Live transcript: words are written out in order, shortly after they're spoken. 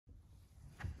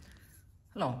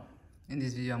Hello, in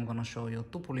this video I'm gonna show you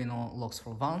Topolino locks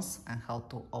for vans and how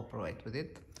to operate with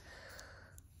it.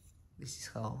 This is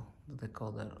how the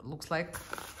decoder looks like.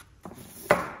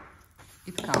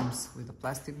 It comes with a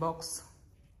plastic box,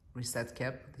 reset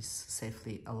cap. This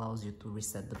safely allows you to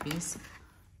reset the pins,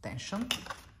 tension,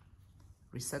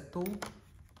 reset tool,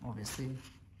 obviously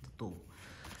the tool.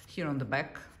 Here on the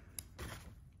back,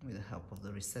 with the help of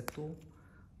the reset tool,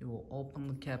 you will open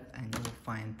the cap and you will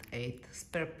find 8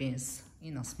 spare pins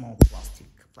in a small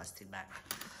plastic bag.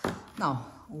 Now,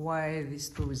 why this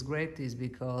tool is great is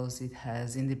because it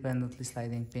has independently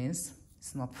sliding pins.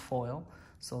 It's not foil,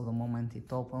 so the moment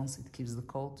it opens, it keeps the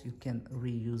code. You can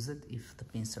reuse it if the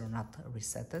pins are not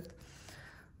resetted.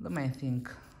 The main thing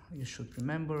you should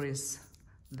remember is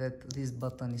that this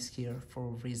button is here for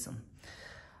a reason.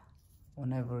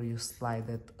 Whenever you slide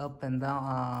it up and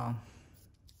down,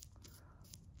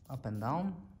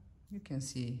 you can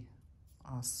see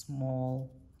a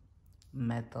small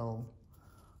metal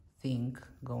thing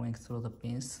going through the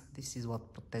pins. This is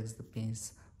what protects the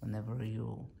pins whenever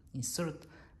you insert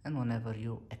and whenever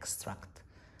you extract.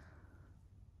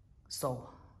 So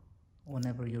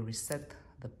whenever you reset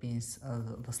the pins,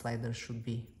 the slider should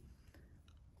be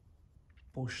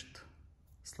pushed,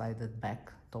 slided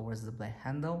back towards the blade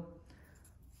handle.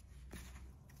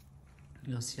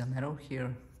 You'll see an arrow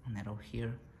here, an arrow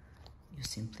here. You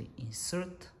simply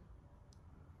insert.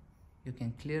 You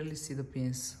can clearly see the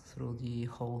pins through the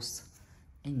holes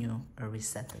and you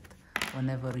reset it.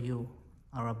 Whenever you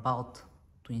are about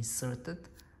to insert it,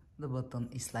 the button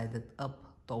is slided up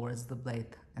towards the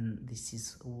blade, and this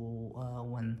is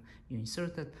when you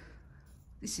insert it.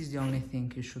 This is the only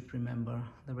thing you should remember.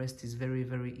 The rest is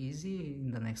very easy.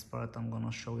 In the next part I'm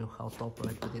gonna show you how to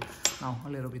operate with it. Now a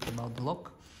little bit about the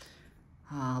lock.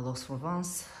 Locks for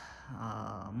vans,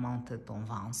 mounted on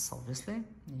vans obviously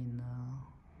in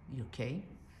UK.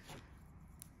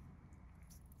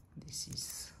 This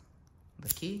is the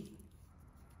key,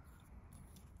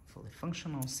 fully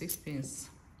functional, 6 pins.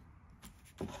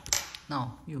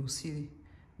 Now you see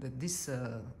that this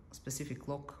specific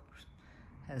lock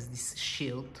has this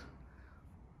shield,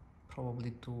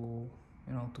 probably to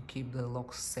to keep the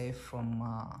locks safe from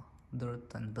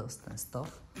dirt and dust and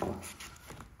stuff.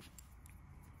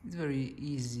 It's very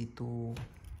easy to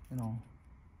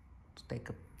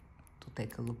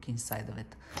take a look inside of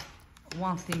it.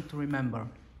 One thing to remember: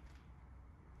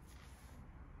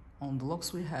 on the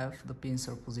locks we have, the pins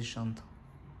are positioned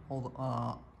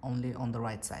only on the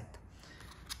right side,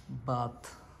 but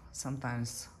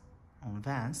sometimes on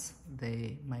vans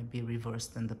they might be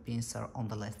reversed and the pins are on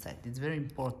the left side. It's very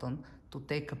important to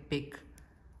take a peek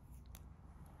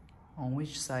on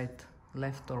which side,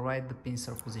 left or right, the pins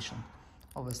are positioned.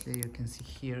 Obviously you can see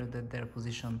here that they're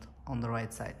positioned on the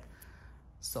right side.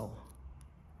 So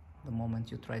the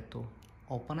moment you try to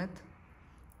open it,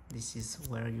 this is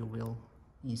where you will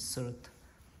insert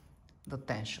the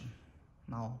tension.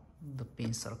 Now the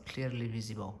pins are clearly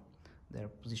visible. They're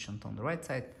positioned on the right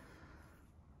side.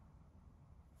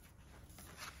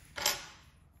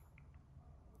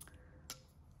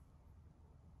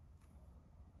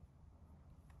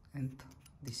 And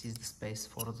this is the space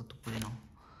for the Topolino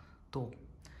tool.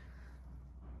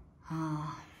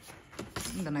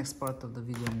 In the next part of the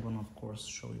video I'm gonna of course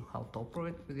show you how to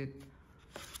operate with it.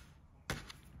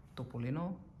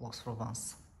 Topolino locks for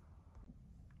vans.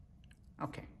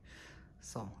 Okay,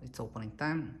 so it's opening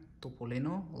time.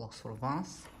 Topolino locks for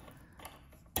vans.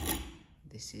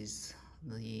 This is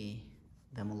the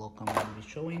demo lock I'm going to be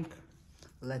showing.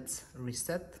 Let's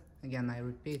reset. Again, I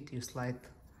repeat, you slide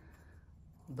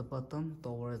the button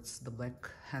towards the black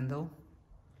handle.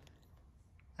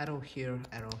 Arrow here,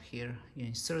 you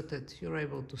insert it. You're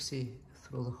able to see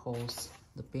through the holes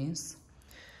the pins.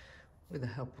 With the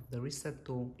help of the reset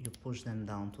tool, you push them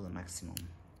down to the maximum.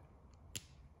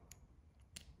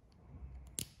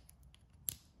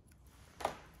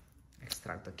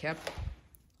 Extract the cap.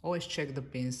 Always check the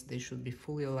pins, they should be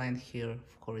fully aligned here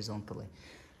horizontally.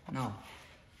 Now,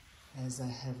 as I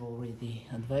have already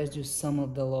advised you, some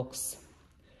of the locks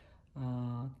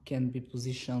can be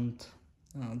positioned,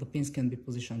 the pins can be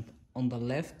positioned on the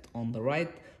left, on the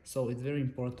right, so it's very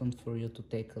important for you to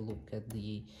take a look at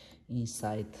the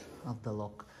inside of the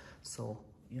lock, so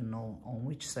you know on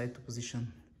which side to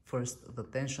position first the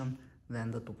tension,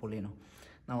 then the Topolino.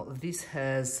 Now this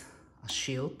has a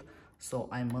shield, so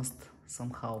I must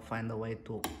somehow find a way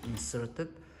to insert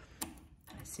it.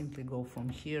 I simply go from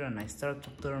here and I start to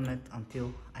turn it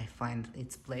until I find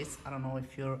its place. I don't know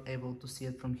if you're able to see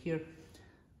it from here,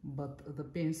 but the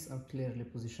pins are clearly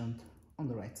positioned on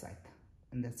the right side,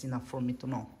 and that's enough for me to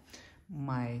know.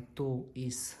 My tool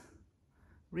is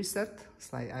reset.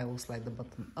 I will slide the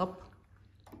button up.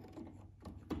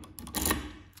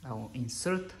 I will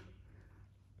insert.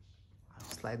 I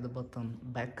will slide the button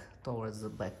back towards the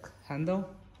back handle,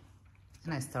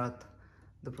 and I start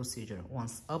the procedure.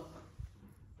 Once up,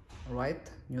 right,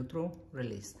 neutral,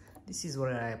 release. This is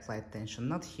where I apply tension,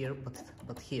 not here,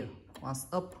 but here. Once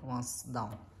up, once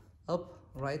down. Up,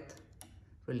 right,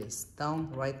 release.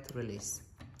 Down, right, release.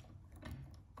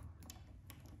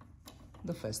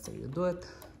 The faster you do it,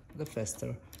 the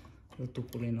faster the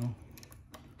Topolino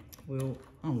will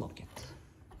unlock it.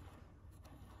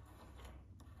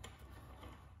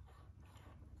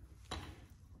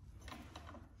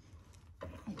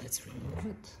 Let's remove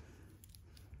it.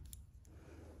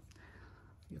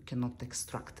 You cannot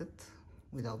extract it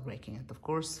without breaking it, of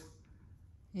course.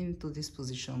 Into this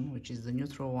position, which is the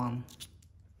neutral one,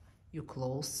 you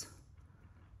close,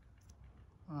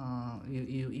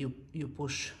 you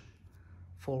push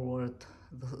forward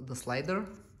the slider,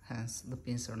 hence the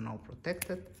pins are now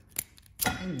protected,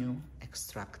 and you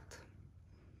extract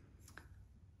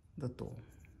the tool.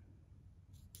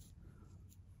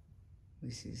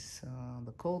 This is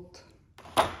the coat.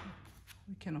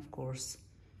 We can of course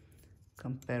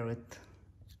compare it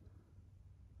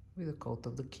with the coat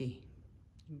of the key.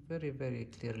 Very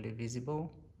clearly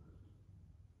visible.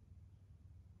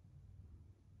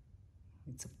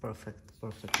 It's a perfect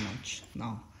match.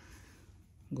 Now,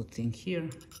 good thing here,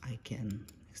 I can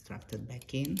extract it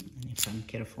back in, and if I'm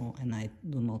careful and I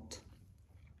do not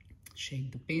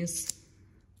shake the pins,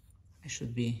 I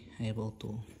should be able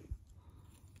to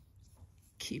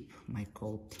keep my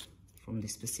coat from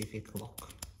this specific lock.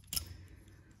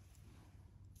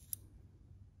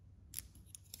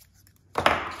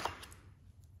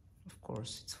 Of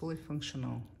course, it's fully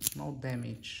functional, no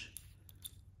damage,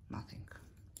 nothing.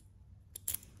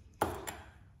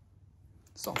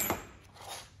 So,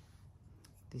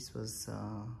 this was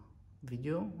a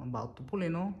video about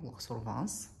Topolino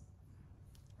L4V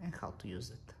and how to use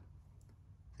it.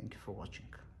 Thank you for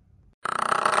watching.